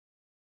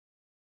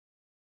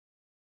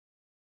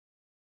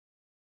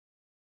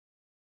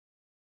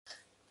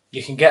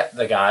You can get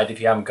the guide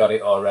if you haven't got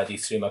it already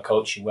through my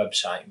coaching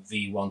website,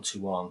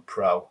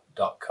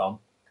 v121pro.com,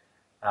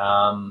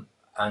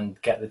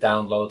 and get the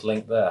download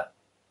link there.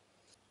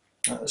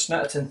 The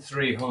Snetterton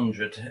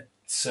 300,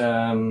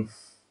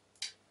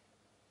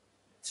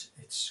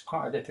 it's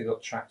quite a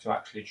difficult track to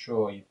actually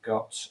draw. You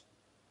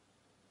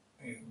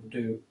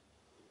do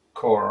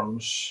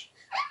corums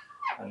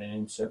and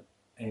then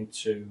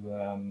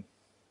into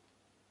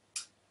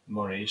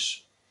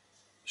Murray's,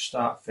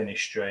 start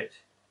finish straight,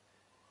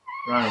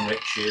 round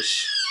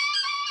Riches,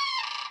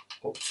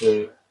 up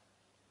to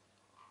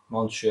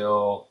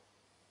Montreal,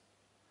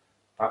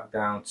 back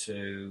down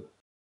to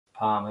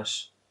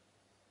Palmas,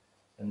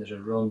 and there's a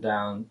run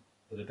down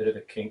with a bit of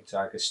a kink to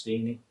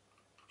Agostini,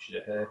 which is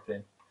a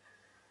hairpin,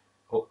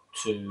 up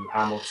to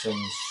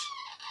Hamilton's,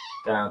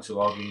 down to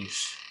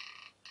Oggie's,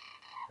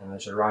 and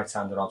there's a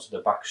right-hander onto the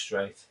back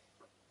straight.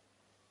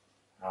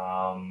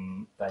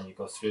 Then you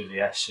go through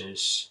the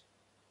S's,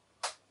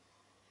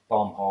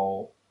 bomb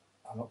hole,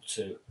 and up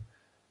to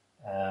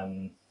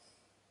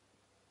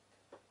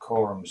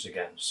corums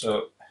again.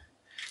 So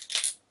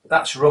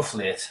that's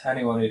roughly it.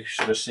 Anyone who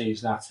sort of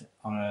sees that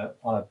on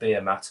a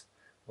beer mat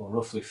will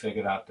roughly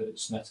figure out that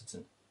it's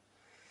Snetterton.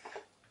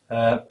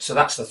 So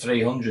that's the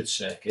 300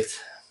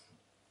 circuit.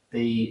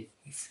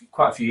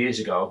 Quite a few years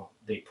ago,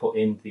 they put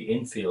in the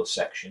infield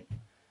section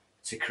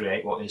to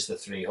create what is the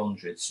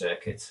 300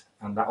 circuit,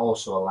 and that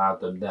also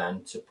allowed them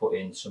then to put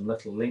in some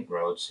little link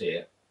roads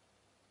here,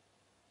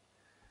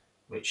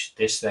 which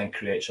this then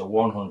creates a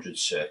 100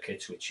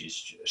 circuit, which is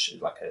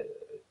just like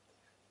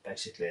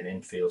basically an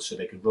infield, so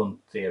they could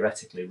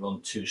theoretically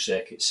run two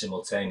circuits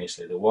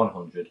simultaneously, the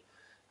 100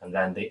 and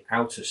then the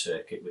outer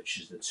circuit, which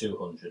is the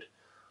 200,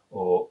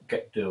 or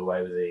do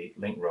away with the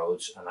link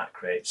roads, and that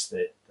creates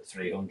the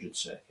 300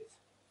 circuit.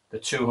 The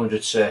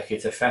 200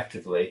 circuit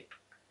effectively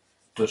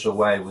does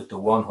away with the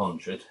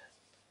 100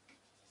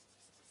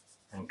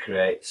 and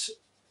creates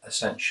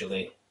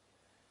essentially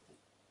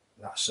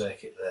that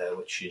circuit there,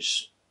 which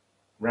is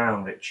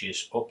round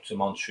Riches up to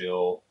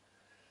Montreal.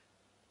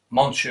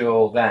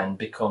 Montreal then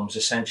becomes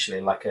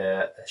essentially like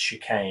a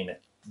chicane, a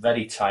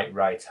very tight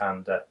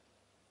right-hander,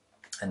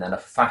 and then a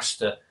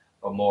faster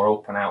or more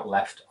open out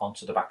left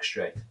onto the back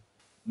straight.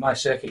 My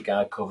circuit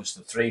guide covers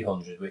the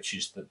 300, which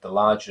is the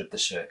larger of the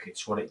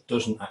circuits. What it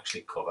doesn't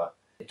actually cover,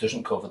 it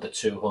doesn't cover the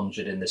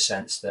 200 in the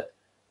sense that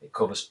it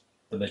covers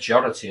the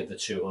majority of the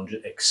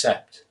 200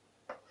 except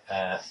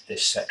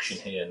this section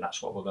here, and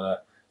that's what we're going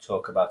to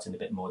talk about in a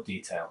bit more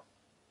detail.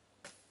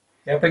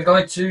 Yeah, I've been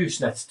going to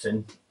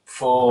Snetterton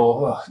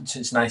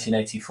since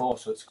 1984,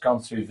 so it's gone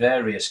through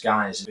various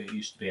guises. It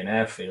used to be an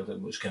airfield, it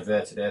was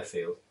converted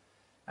airfield,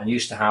 and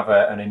used to have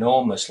an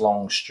enormous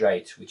long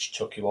straight which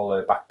took you all the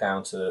way back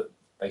down to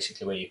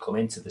basically where you come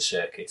into the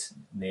circuit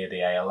near the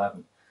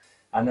A11.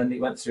 And then they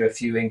went through a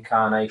few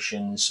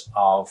incarnations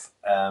of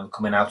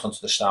coming out onto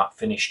the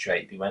start-finish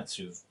straight. They went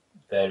through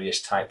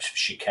various types of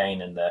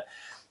chicane, and the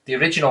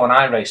original one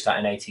I raced at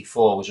in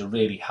 '84 was a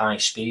really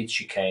high-speed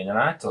chicane, and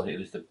I thought it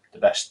was the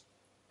best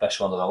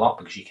one of the lot,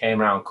 because you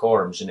came around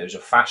corums and it was a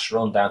fast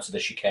run down to the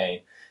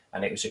chicane,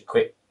 and it was a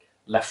quick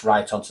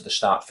left-right onto the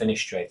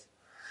start-finish straight.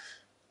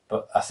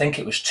 But I think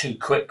it was too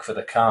quick for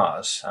the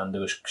cars, and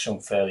there was some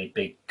fairly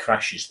big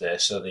crashes there,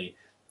 so they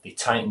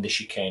tightened the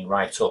chicane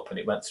right up, and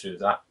it went through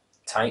that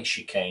tight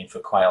chicane for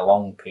quite a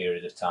long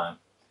period of time.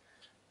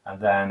 And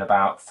then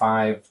about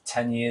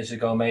 5-10 years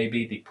ago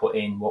maybe, they put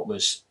in what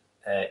was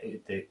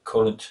the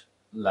current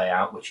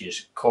layout, which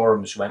is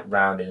corums went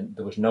round, and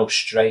there was no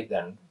straight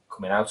then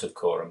coming out of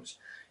corums.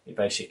 It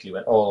basically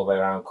went all the way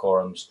around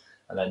corums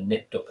and then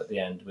nipped up at the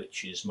end,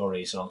 which is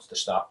Murray's, and onto the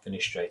start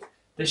finish straight.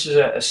 This is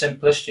a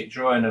simplistic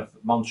drawing of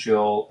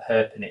Montreal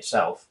hairpin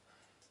itself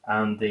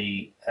and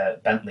the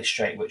Bentley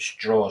straight which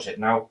draws it.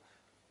 Now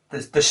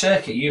the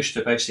circuit used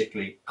to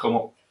basically come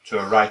up to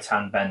a right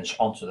hand bend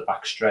onto the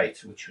back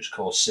straight, which was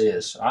called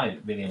Sears. I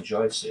really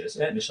enjoyed Sears.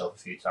 I hit myself a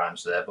few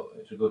times there, but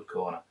it was a good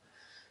corner.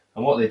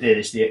 And what they did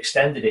is they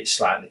extended it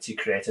slightly to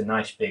create a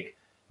nice big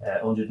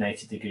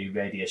 180-degree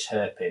radius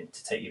hairpin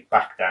to take you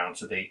back down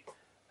to the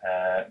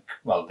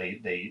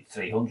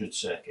 300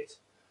 circuit.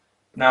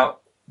 Now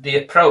the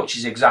approach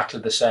is exactly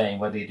the same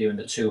whether you're doing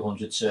the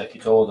 200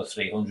 circuit or the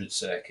 300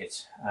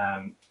 circuit.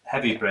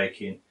 Heavy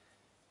braking,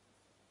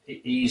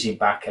 easing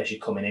back as you're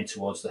coming in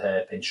towards the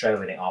hairpin,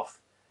 trailing it off,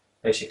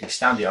 basically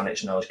standing on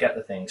its nose, get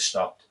the thing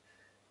stopped,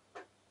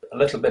 a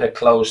little bit of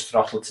closed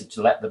throttle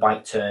to let the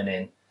bike turn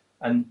in,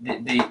 and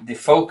the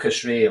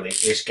focus really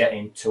is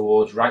getting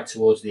right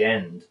towards the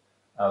end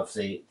of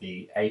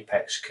the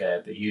apex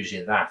curve,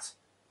 using that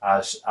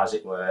as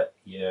it were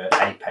your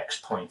apex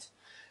point.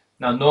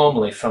 Now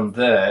normally from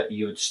there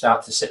you would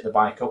start to sit the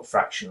bike up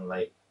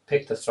fractionally,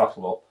 pick the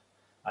throttle up,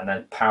 and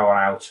then power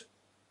out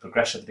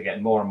progressively,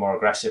 get more and more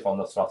aggressive on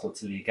the throttle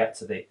till you get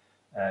to the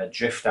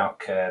drift out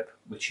curb,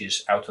 which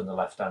is out on the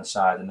left hand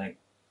side, and then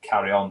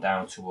carry on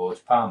down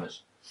towards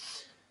Palmer's.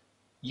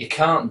 You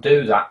can't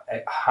do that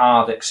at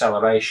hard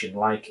acceleration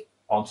like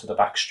onto the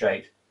back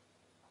straight,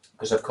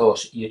 because of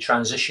course you're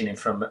transitioning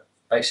from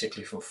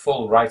basically from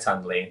full right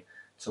hand lean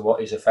to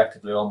what is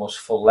effectively almost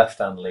full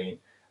left-hand lean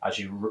as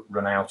you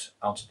run out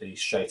onto the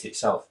straight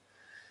itself.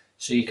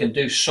 So you can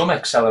do some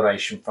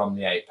acceleration from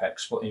the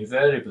apex, but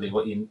invariably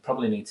what you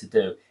probably need to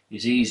do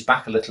is ease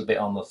back a little bit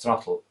on the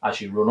throttle as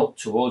you run up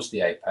towards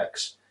the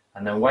apex,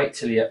 and then wait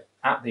till you're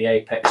at the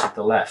apex of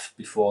the left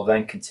before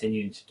then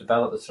continuing to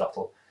develop the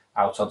throttle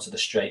out onto the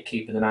straight,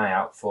 keeping an eye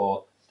out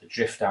for the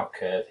drift out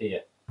curve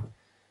here.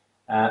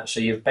 So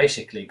you've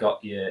basically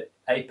got your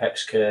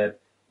apex curve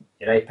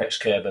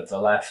of the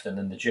left, and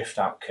then the drift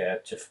out curve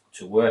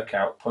to work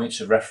out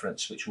points of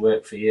reference which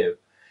work for you.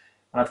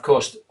 And of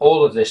course,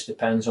 all of this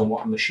depends on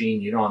what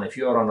machine you're on. If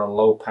you're on a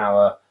low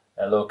power,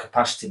 low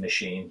capacity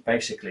machine,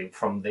 basically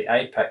from the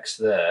apex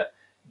there,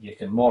 you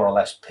can more or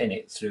less pin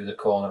it through the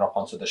corner up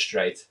onto the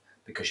straight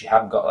because you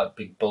haven't got that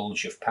big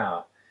bulge of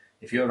power.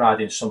 If you're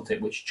riding something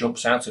which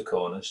jumps out of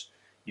corners,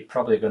 you're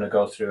probably going to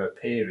go through a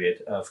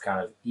period of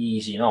kind of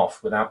easing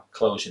off without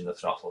closing the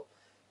throttle,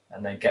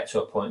 and then get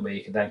to a point where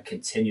you can then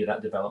continue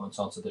that development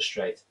onto the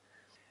straight.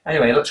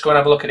 Anyway, let's go and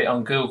have a look at it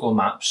on Google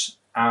Maps,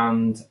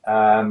 and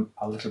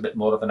a little bit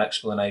more of an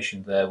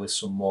explanation there with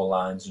some more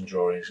lines and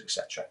drawings,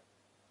 etc.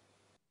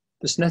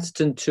 The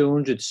Snetterton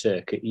 200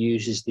 circuit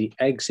uses the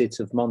exit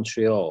of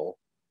Montreal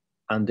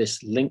and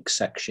this link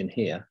section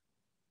here,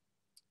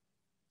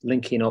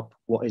 linking up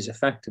what is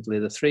effectively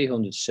the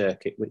 300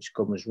 circuit, which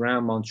comes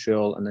round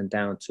Montreal and then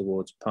down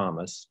towards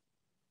Palmas,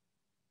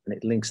 and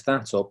it links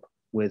that up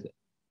with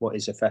what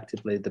is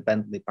effectively the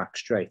Bentley back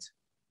straight.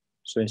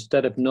 So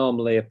instead of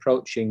normally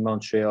approaching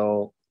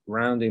Montreal,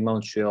 rounding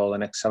Montreal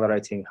and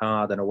accelerating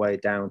hard and away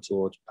down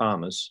towards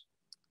Palmas,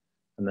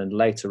 and then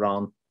later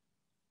on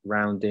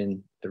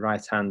rounding the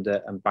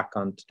right-hander and back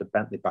onto the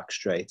Bentley back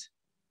straight,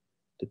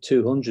 the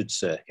 200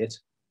 circuit,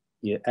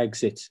 you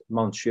exit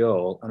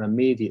Montreal and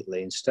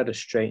immediately, instead of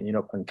straightening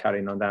up and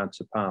carrying on down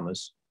to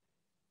Palmas,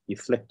 you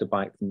flick the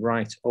bike from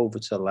right over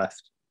to the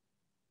left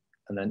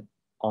and then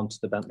onto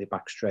the Bentley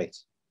back straight.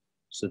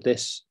 So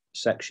this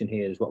section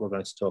here is what we're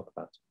going to talk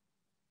about.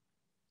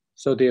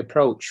 So the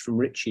approach from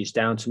Ritchie's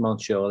down to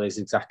Montreal is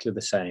exactly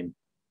the same.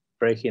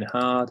 Braking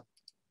hard,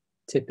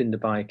 tipping the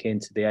bike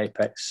into the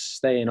apex,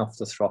 staying off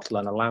the throttle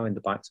and allowing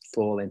the bike to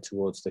fall in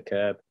towards the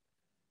curb.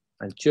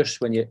 And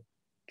just when you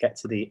get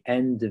to the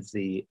end of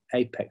the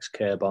apex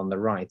curb on the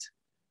right,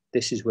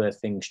 this is where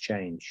things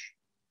change.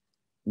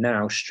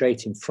 Now,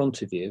 straight in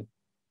front of you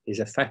is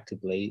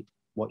effectively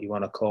what you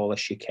want to call a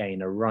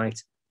chicane, a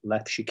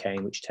right-left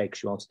chicane, which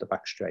takes you onto the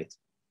back straight.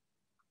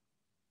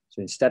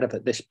 So instead of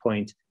at this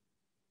point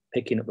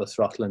picking up the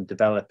throttle and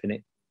developing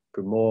it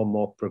more and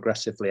more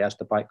progressively as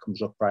the bike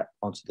comes up right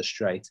onto the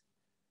straight,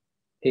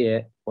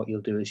 here what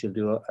you'll do is you'll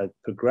do a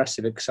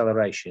progressive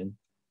acceleration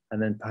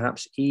and then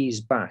perhaps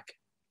ease back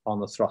on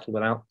the throttle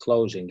without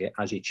closing it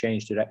as you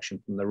change direction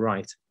from the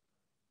right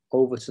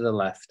over to the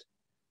left.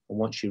 And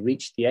once you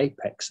reach the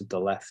apex of the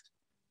left,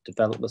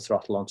 develop the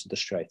throttle onto the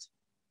straight.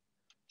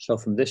 So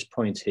from this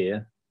point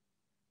here,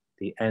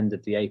 the end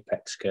of the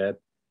apex curve,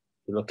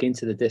 you look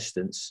into the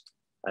distance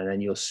and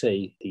then you'll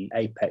see the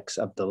apex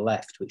of the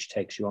left, which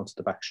takes you onto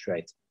the back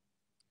straight.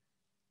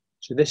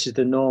 So this is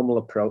the normal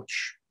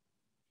approach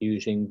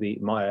using the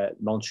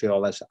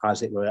Montreal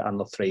as it were on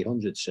the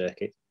 300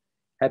 circuit.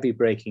 Heavy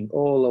braking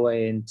all the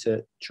way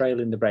into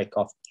trailing the brake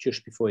off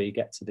just before you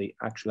get to the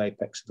actual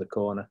apex of the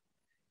corner.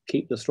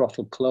 Keep the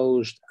throttle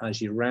closed as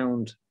you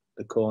round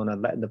the corner,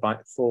 letting the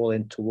bike fall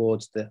in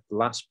towards the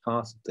last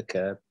part of the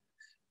curve,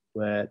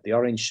 where the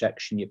orange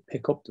section, you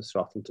pick up the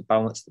throttle to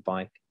balance the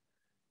bike.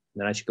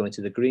 And then as you go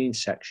into the green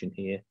section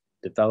here,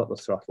 develop the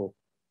throttle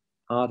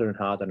harder and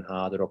harder and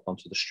harder up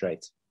onto the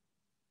straight.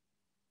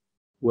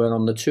 Where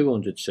on the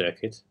 200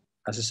 circuit,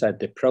 as I said,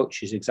 the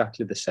approach is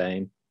exactly the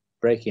same.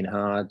 Braking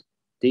hard,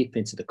 deep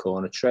into the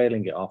corner,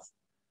 trailing it off,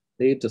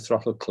 leave the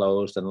throttle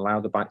closed and allow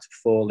the bike to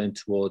fall in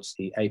towards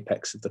the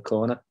apex of the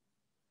corner.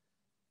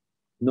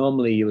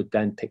 Normally you would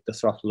then pick the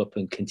throttle up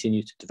and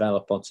continue to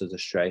develop onto the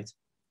straight.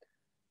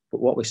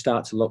 But what we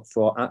start to look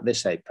for at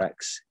this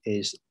apex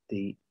is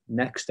the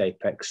next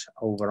apex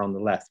over on the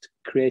left,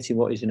 creating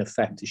what is in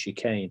effect a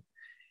chicane.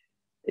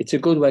 It's a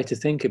good way to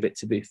think of it,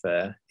 to be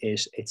fair,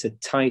 is it's a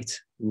tight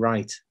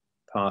right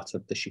part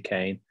of the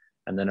chicane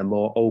and then a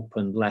more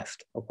open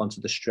left up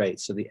onto the straight.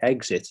 So the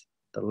exit,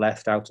 the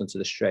left out onto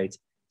the straight,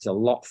 is a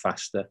lot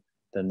faster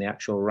than the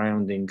actual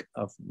rounding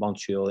of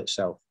Montreal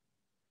itself.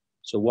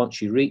 So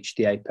once you reach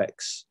the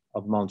apex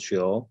of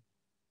Montreal,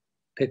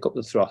 pick up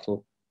the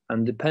throttle,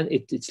 and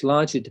it's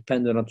largely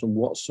dependent on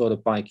what sort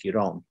of bike you're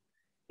on.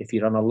 If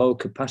you're on a low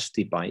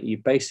capacity bike, you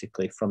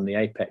basically from the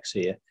apex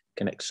here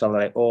can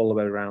accelerate all the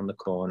way around the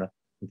corner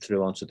and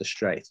through onto the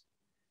straight.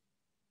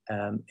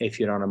 If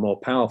you're on a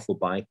more powerful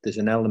bike, there's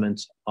an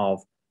element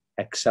of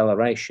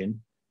acceleration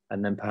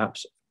and then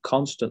perhaps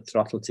constant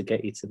throttle to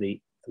get you to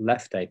the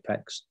left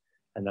apex.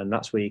 And then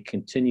that's where you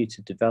continue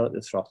to develop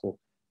the throttle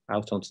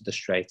out onto the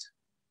straight.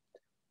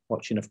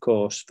 Watching, of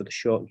course, for the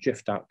short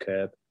drift out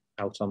curve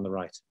out on the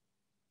right.